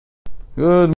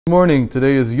Good morning.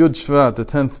 Today is Yud Shvat, the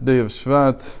 10th day of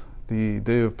Shvat, the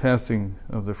day of passing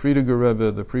of the Friediger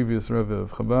Rebbe, the previous Rebbe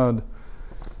of Chabad,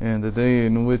 and the day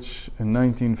in which, in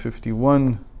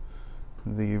 1951,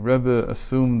 the Rebbe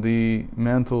assumed the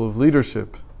mantle of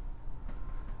leadership.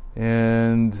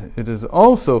 And it is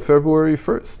also February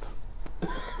 1st.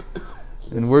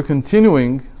 And we're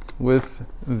continuing with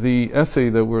the essay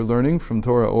that we're learning from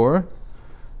Torah Or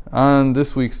on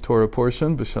this week's Torah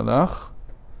portion, Beshalach.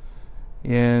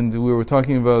 And we were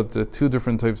talking about the two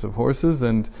different types of horses,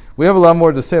 and we have a lot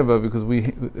more to say about it because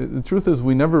the truth is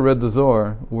we never read the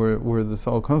Zohar where this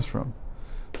all comes from.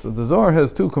 So the Zohar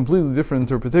has two completely different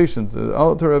interpretations. The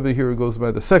Alter Rebbe here goes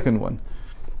by the second one.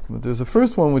 But there's a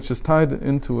first one which is tied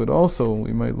into it also.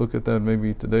 We might look at that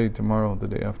maybe today, tomorrow, the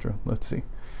day after. Let's see.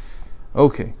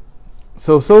 Okay.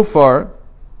 So far,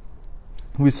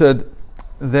 we said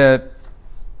that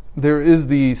there is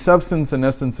the substance and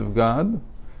essence of God,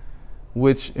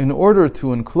 which in order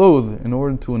to enclothe, in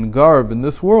order to engarb in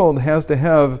this world, has to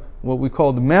have what we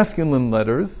call masculine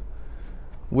letters,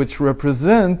 which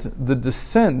represent the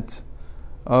descent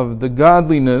of the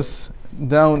godliness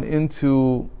down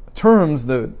into terms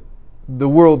that the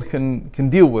world can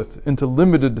deal with, into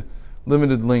limited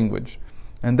language.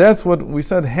 And that's what we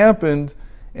said happened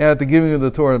at the giving of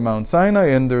the Torah at Mount Sinai,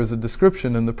 and there's a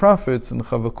description in the prophets in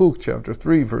Habakkuk chapter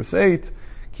 3 verse 8,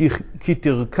 that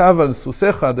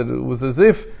it was as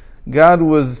if God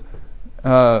was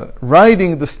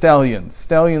riding the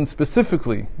stallions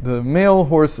specifically, the male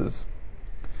horses.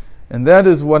 And that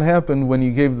is what happened when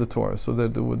he gave the Torah, so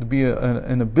that there would be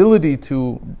an ability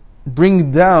to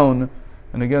bring down,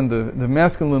 and again the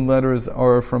masculine letters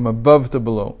are from above to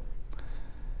below.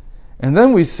 And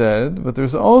then we said, but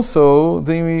there's also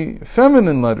the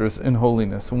feminine letters in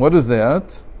holiness. And what is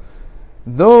that?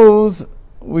 Those,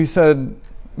 we said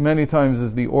many times,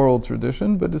 is the oral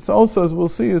tradition, but it's also, as we'll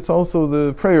see, it's also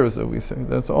the prayers that we say.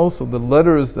 That's also the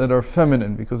letters that are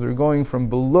feminine, because they're going from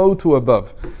below to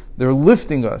above. They're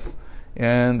lifting us.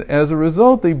 And as a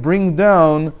result, they bring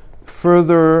down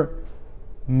further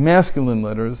masculine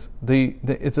letters.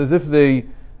 It's as if they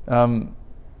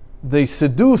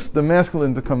seduce the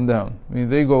masculine to come down. I mean,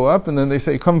 they go up and then they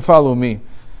say, "Come follow me."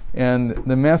 And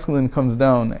the masculine comes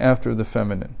down after the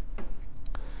feminine.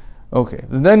 Okay,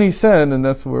 and then he said, and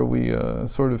that's where we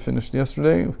sort of finished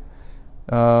yesterday,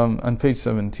 on page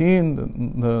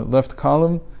 17, the left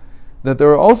column, that there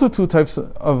are also two types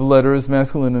of letters,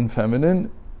 masculine and feminine,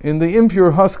 in the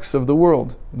impure husks of the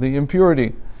world, the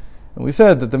impurity. And we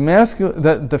said that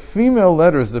the female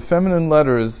letters, the feminine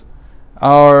letters,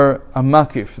 are a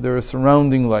makif, they're a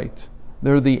surrounding light.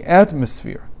 They're the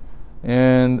atmosphere,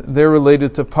 and they're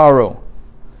related to paro.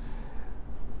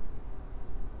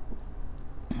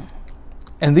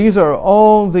 And these are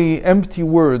all the empty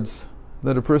words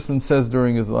that a person says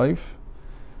during his life,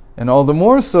 and all the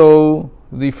more so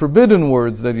the forbidden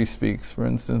words that he speaks. For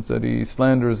instance, that he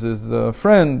slanders his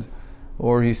friend,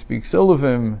 or he speaks ill of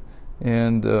him,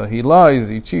 and he lies,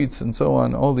 he cheats, and so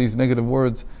on. All these negative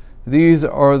words. These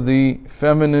are the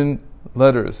feminine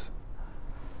letters.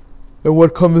 And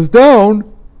what comes down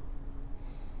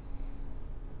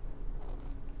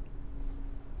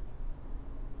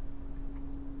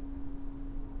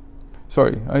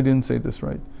sorry, I didn't say this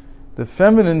right. The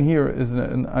feminine here is,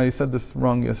 and I said this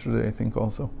wrong yesterday, I think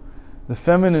also. The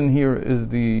feminine here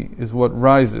is what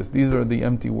rises. These are the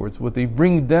empty words. What they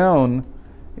bring down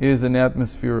is an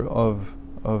atmosphere of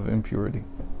impurity.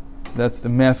 That's the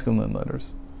masculine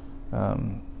letters.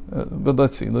 But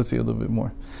let's see a little bit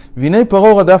more. והנה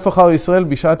פרעה רדף אחר ישראל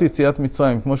בשעת יציאת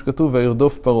מצרים, כמו שכתוב,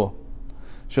 וירדוף פרעה,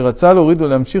 שרצה להוריד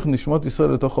ולהמשיך נשמות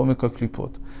ישראל לתוך עומק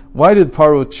הקליפות. Why did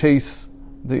Paro chase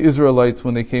the Israelites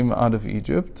when they came out of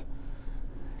Egypt?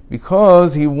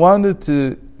 Because he wanted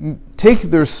to take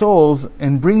their souls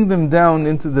and bring them down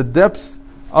into the depths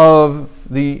of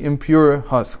the impure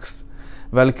husks.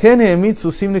 So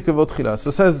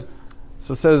says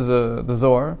the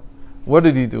Zohar. What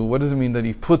did he do? What does it mean that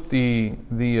he put the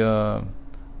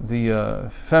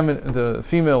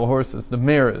female horses, the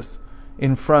mares,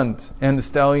 in front and the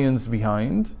stallions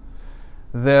behind?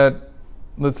 That,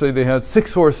 let's say they had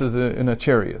 6 horses in a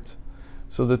chariot.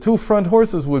 So the 2 front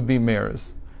horses would be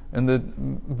mares, and the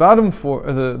bottom 4,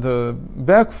 the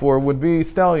back 4 would be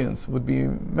stallions, would be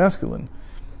masculine.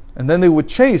 And then they would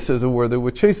chase, as it were, they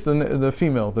would chase the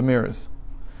female, the mares.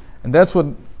 And that's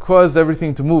what caused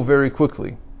everything to move very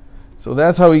quickly. So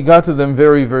that's how he got to them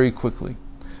very, very quickly.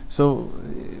 So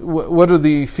what are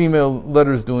the female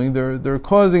letters doing? They're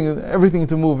causing everything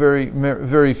to move very,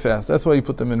 very fast. That's why he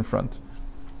put them in front.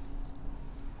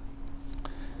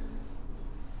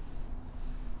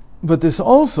 But this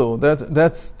also,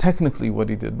 that's technically what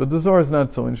he did. But the Zohar is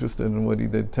not so interested in what he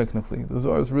did technically. The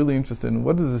Zohar is really interested in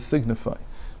what does this signify.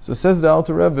 So it says the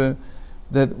Alter Rebbe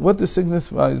that what this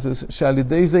signifies is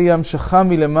שעל-ידי זה ימשכה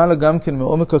מלמעלה גם כן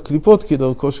מעומק הקליפות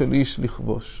כדרכו של איש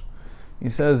לכבוש. He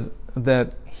says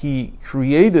that he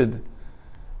created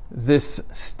this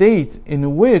state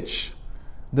in which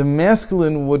the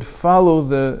masculine would follow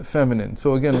the feminine.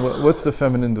 So again, what's the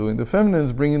feminine doing? The feminine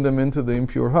is bringing them into the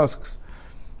impure husks.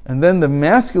 And then the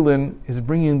masculine is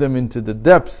bringing them into the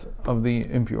depths of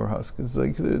the impure husk. It's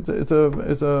like it's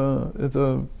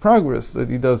a progress that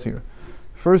he does here.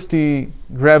 First, he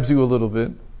grabs you a little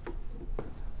bit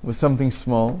with something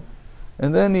small,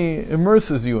 and then he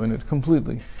immerses you in it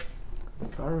completely.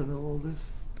 Paro know all this?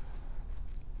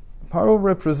 Paro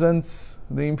represents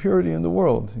the impurity in the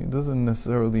world. He doesn't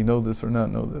necessarily know this or not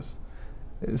know this.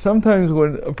 Sometimes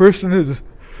when a person is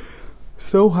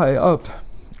so high up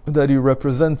that he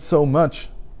represents so much,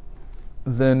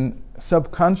 then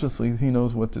subconsciously he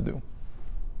knows what to do,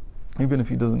 even if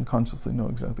he doesn't consciously know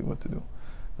exactly what to do.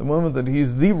 The moment that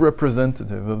he's the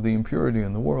representative of the impurity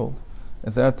in the world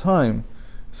at that time,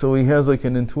 so he has like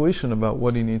an intuition about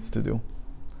what he needs to do.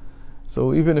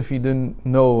 So even if he didn't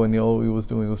know and all he was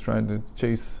doing was trying to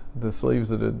chase the slaves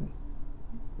that had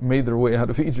made their way out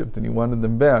of Egypt and he wanted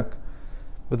them back,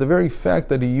 but the very fact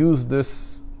that he used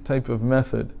this type of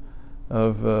method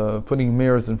of putting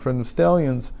mares in front of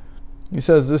stallions, he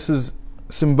says this is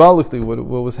symbolically what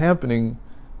was happening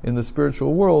in the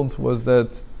spiritual world was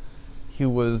that he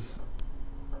was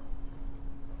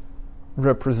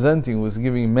representing, was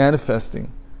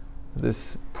manifesting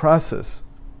this process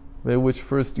by which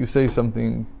first you say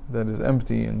something that is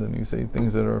empty and then you say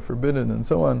things that are forbidden and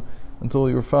so on until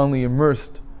you're finally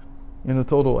immersed in a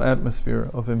total atmosphere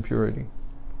of impurity.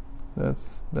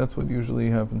 That's what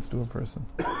usually happens to a person.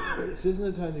 Isn't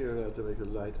it time you're allowed to make a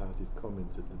light-hearted comment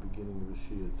at the beginning of a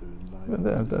shir to enliven?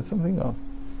 But that's something else.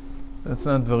 That's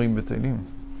not Dvarim B'Telim.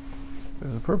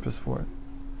 There's a purpose for it.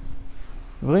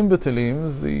 Dvarim B'Telim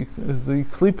is the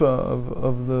klipa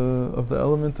of the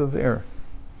element of air.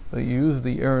 That you use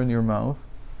the air in your mouth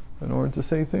in order to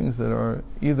say things that are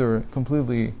either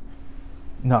completely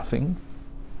nothing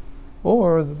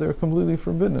or that they're completely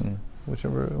forbidden,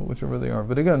 whichever they are.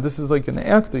 But again, this is like an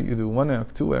act that you do, 1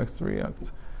 act, 2 acts, 3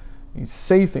 acts. You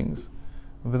say things,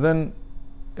 but then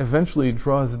eventually it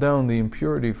draws down the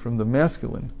impurity from the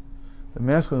masculine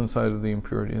side of the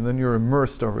impurity, and then you're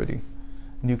immersed already.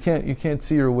 And you can't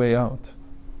see your way out.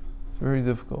 It's very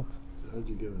difficult. How'd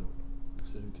you get out?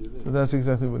 So that's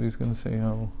exactly what he's going to say,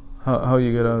 how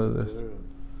you get out of this.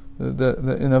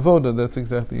 In Avoda, that's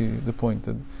exactly the point.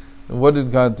 What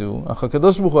did God do?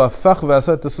 הקדוש ברוך הוא הפך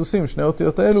ועשה את הסוסים, שני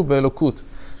אותיות האלו באלוקות,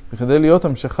 בכדי להיות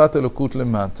המשכת אלוקות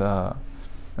למטה.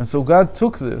 And so God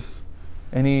took this,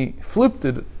 and he flipped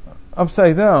it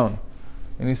upside down,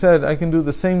 and he said, I can do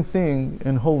the same thing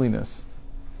in holiness.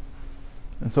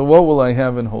 And so what will I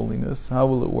have in holiness? How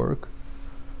will it work?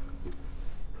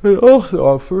 And also,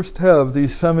 I'll first have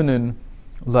these feminine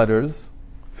letters,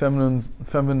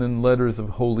 feminine letters of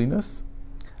holiness,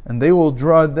 and they will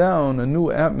draw down a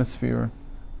new atmosphere,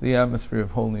 the atmosphere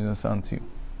of holiness onto you.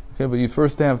 Okay, but you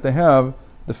first have to have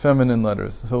the feminine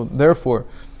letters. So therefore,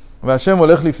 והשם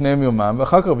הולך לפניהם יומם,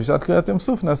 ואחר כך בשעת קריאת ים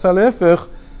סוף נעשה להפך,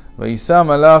 ויישא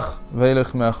מלאך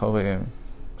וילך מאחוריהם.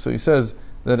 So he says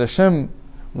that Hashem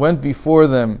went before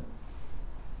them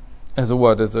as a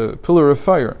what? As a pillar of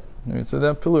fire. So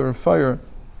that pillar of fire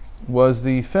was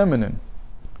the feminine.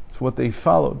 It's what they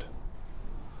followed.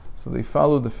 So they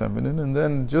followed the feminine, and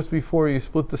then just before he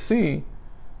split the sea,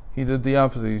 he did the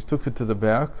opposite. He took it to the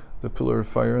back, the pillar of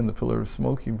fire and the pillar of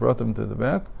smoke. He brought them to the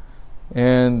back,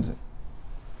 and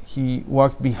he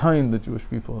walked behind the Jewish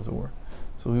people, as it were.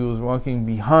 So he was walking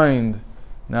behind.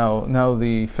 Now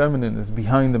the feminine is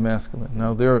behind the masculine.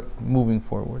 Now they're moving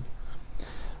forward.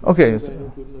 Okay.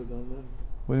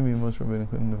 What do you mean Moshe Rabbeinu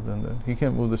couldn't have done that? He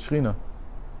can't move the Shekhinah.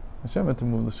 Hashem had to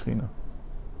move the Shekhinah.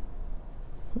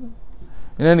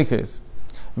 In any case,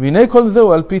 והנה כל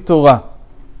זהו על פי תורה,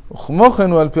 וכמו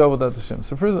כן הוא על פי עבודת השם.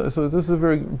 So this is a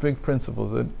very big principle,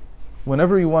 that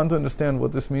whenever you want to understand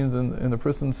what this means in a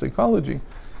person's psychology,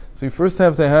 so you first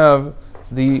have to have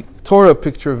the Torah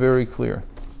picture very clear.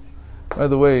 By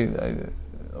the way,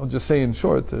 I'll just say in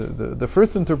short, the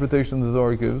first interpretation the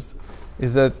Zohar gives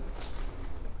is that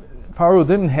Paro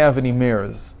didn't have any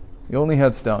mares; he only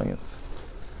had stallions.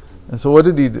 And so what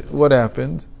did he do? What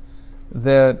happened?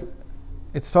 That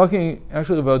it's talking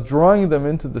actually about drawing them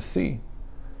into the sea.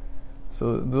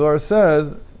 So the Zohar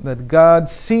says that God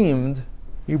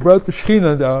he brought the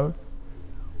Shekhinah down.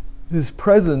 His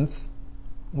presence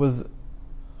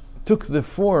took the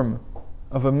form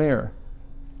of a mare.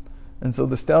 And so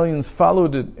the stallions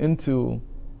followed it into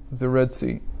the Red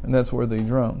Sea, and that's where they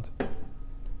drowned.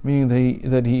 Meaning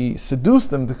that he seduced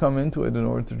them to come into it in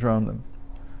order to drown them.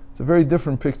 It's a very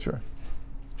different picture,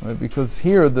 right? Because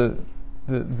here the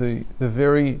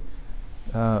very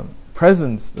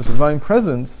presence, the divine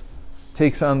presence,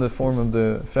 takes on the form of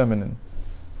the feminine.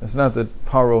 It's not that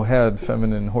Paro had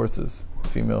feminine horses,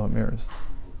 female mares.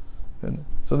 And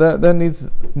so that needs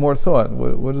more thought.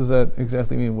 What does that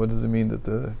exactly mean? What does it mean that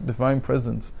the divine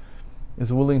presence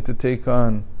is willing to take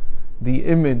on the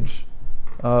image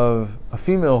of a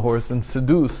female horse and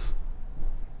seduce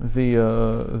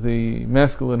the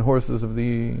masculine horses of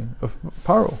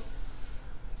Paro?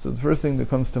 So the first thing that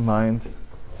comes to mind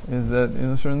is that,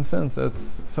 in a certain sense,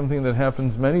 that's something that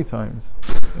happens many times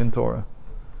in Torah.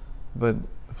 But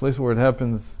the place where it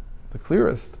happens the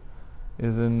clearest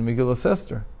is in Megillah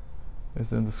Esther,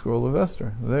 is in the scroll of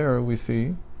Esther. There we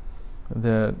see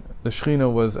that the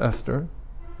Shechina was Esther,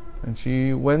 and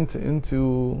she went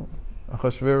into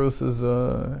Achashverosh's,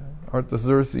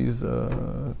 Artaxerxes'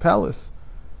 palace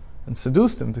and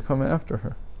seduced him to come after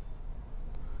her.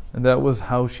 And that was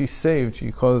how she saved.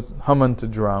 She caused Haman to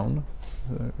drown,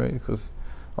 right? Because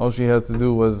all she had to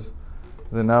do was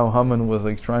that now Haman was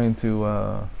like trying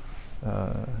to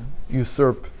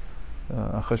usurp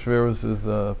Achashverosh's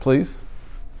place,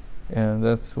 and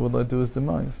that's what led to his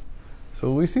demise. So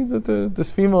we see that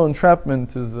this female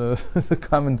entrapment is a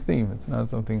common theme. It's not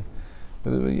something,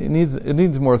 but it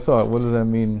needs more thought. What does that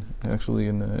mean actually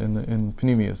in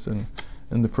Pneumius and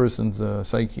in the person's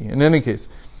psyche? In any case,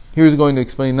 here's going to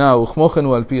explain now.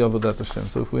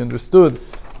 So if we understood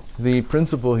the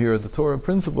principle here, the Torah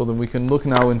principle, then we can look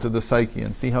now into the psyche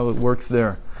and see how it works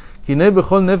there. It's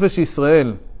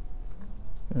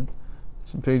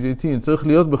on page 18.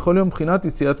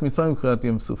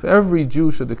 Every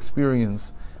Jew should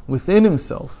experience within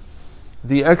himself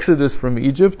the exodus from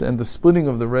Egypt and the splitting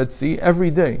of the Red Sea every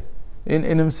day in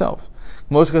himself.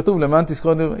 That's what it's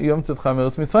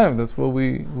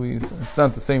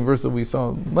not the same verse that we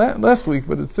saw last week,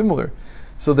 but it's similar.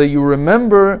 So that you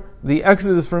remember the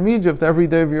exodus from Egypt every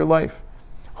day of your life.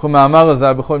 So they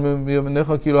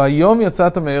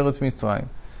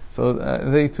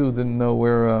too didn't know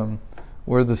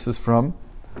where this is from.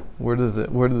 Where did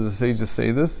the sages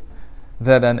say this?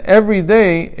 That on every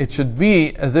day it should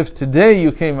be as if today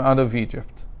you came out of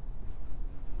Egypt.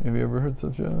 Have you ever heard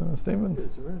such a statement?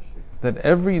 It's a Rashi. That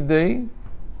every day?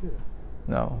 Yeah.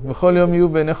 No. Because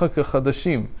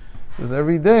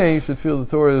every day you should feel the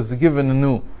Torah is given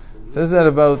anew. It says that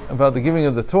about the giving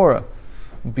of the Torah.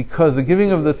 Because the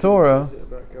giving of the Torah...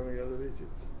 About coming out of Egypt.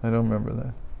 I don't remember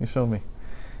that. You show me.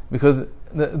 Because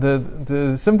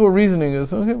the simple reasoning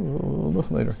is, okay, we'll look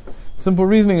later. Simple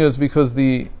reasoning is because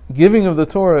the giving of the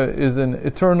Torah is an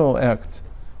eternal act.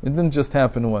 It didn't just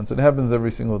happen once. It happens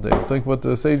every single day. It's like what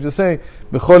the sages say,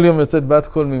 B'chol yom yotzet bat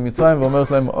kol mitzrayim v'omeret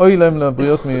lahem oy lahem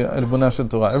labriot mi'elbuna shel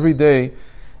Torah. Every day,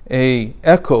 a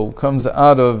echo comes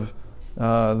out of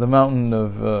the mountain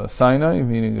of Sinai,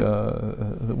 meaning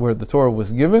where the Torah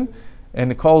was given,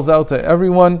 and it calls out to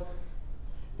everyone,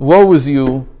 woe is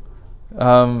you,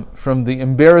 from the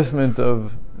embarrassment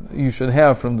of you should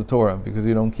have from the Torah, because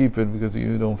you don't keep it, because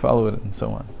you don't follow it, and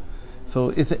so on. So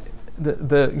it's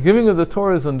the giving of the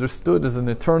Torah is understood as an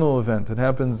eternal event. It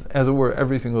happens, as it were,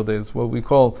 every single day. It's what we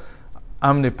call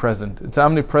omnipresent. It's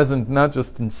omnipresent not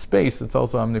just in space, it's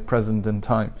also omnipresent in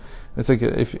time. It's like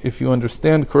if you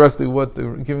understand correctly what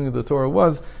the giving of the Torah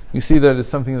was, you see that it's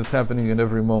something that's happening at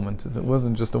every moment. It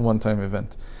wasn't just a one-time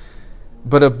event.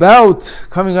 But about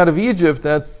coming out of Egypt,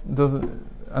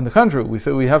 on the contrary, we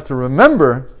say we have to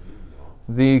remember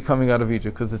the coming out of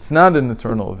Egypt, because it's not an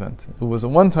eternal event. It was a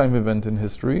one-time event in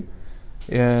history,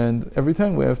 and every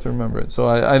time we have to remember it. So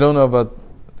I don't know about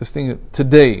this thing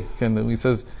today. He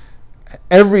says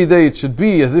every day it should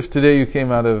be as if today you came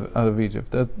out of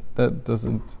Egypt. That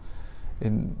doesn't,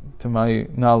 to my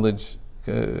knowledge,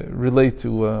 relate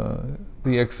to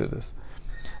the Exodus.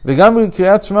 וגם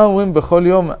בקריאת שמע אומרים בכל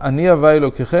יום אני הווי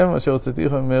אלוקיכם אשר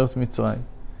הוצאתיכם מארץ מצרים.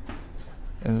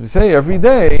 And we say every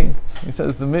day, he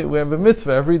says we have a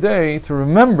mitzvah every day to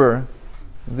remember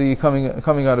the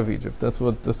coming out of Egypt. That's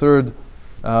what the third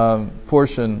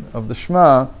portion of the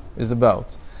Shema is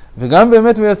about. וגם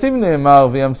באמת ויציב נאמר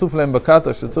וימסוף להם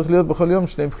בקטע שצריך להיות בכל יום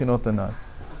שני בחינות הנ"ל.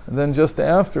 And then just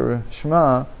after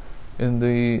Shema, in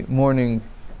the morning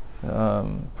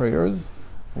prayers,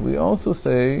 we also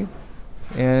say,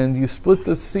 and you split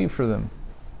the sea for them.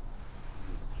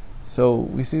 So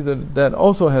we see that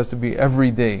also has to be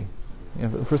every day. A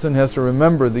person has to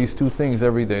remember these two things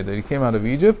every day, that he came out of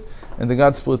Egypt and that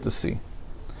God split the sea.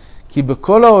 כי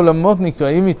בכל העולמות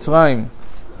נקראים מצרים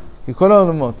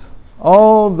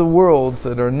All the worlds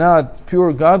that are not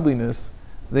pure godliness,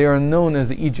 they are known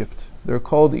as Egypt. They're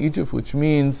called Egypt, which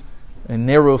means a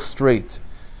narrow strait.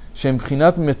 Because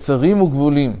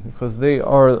they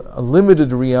are a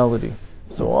limited reality.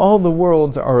 So all the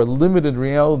worlds are a limited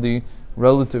reality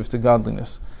relative to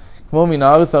godliness. As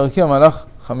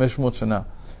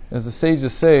the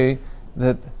sages say,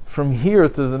 that from here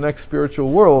to the next spiritual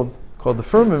world, called the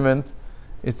firmament,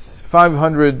 it's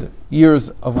 500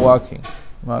 years of walking.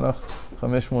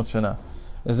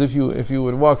 As if you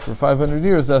would walk for 500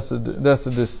 years, that's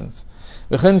the distance.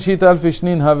 And as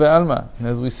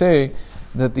we say,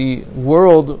 that the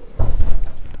world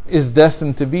is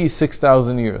destined to be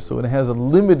 6,000 years, so it has a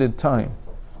limited time.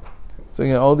 So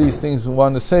again, all these things we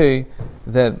want to say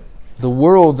that the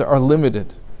worlds are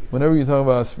limited. Whenever you talk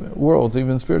about worlds,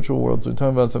 even spiritual worlds, we're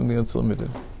talking about something that's limited.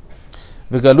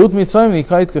 What does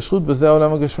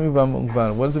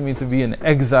it mean to be an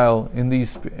exile in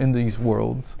these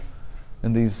worlds,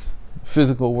 in these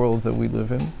physical worlds that we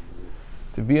live in?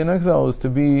 To be an exile is to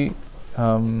be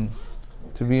in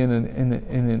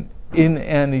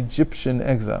an Egyptian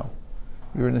exile.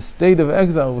 You're in a state of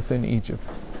exile within Egypt.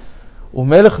 What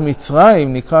does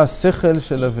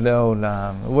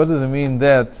it mean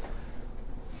that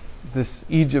this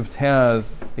Egypt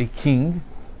has a king,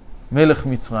 Melech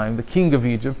Mitzrayim, the king of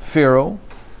Egypt, Pharaoh?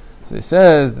 So it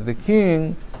says that the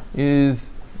king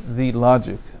is the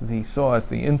logic, the thought,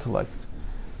 the intellect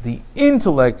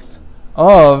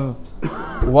of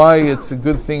why it's a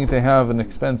good thing to have an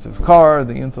expensive car,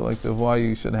 the intellect of why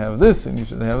you should have this and you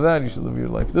should have that, you should live your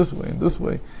life this way and this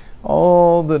way.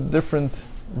 All the different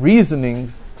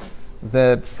reasonings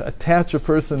that attach a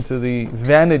person to the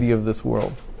vanity of this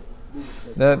world.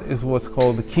 That is what's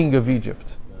called the king of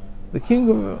Egypt. The king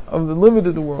of the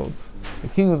limited worlds. The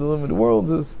king of the limited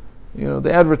worlds is,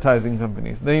 the advertising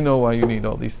companies. They know why you need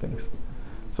all these things.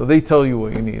 So they tell you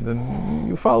what you need, and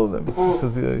you follow them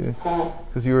because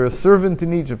you're a servant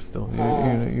in Egypt still.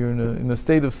 You're in a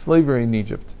state of slavery in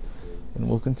Egypt, and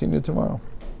we'll continue tomorrow.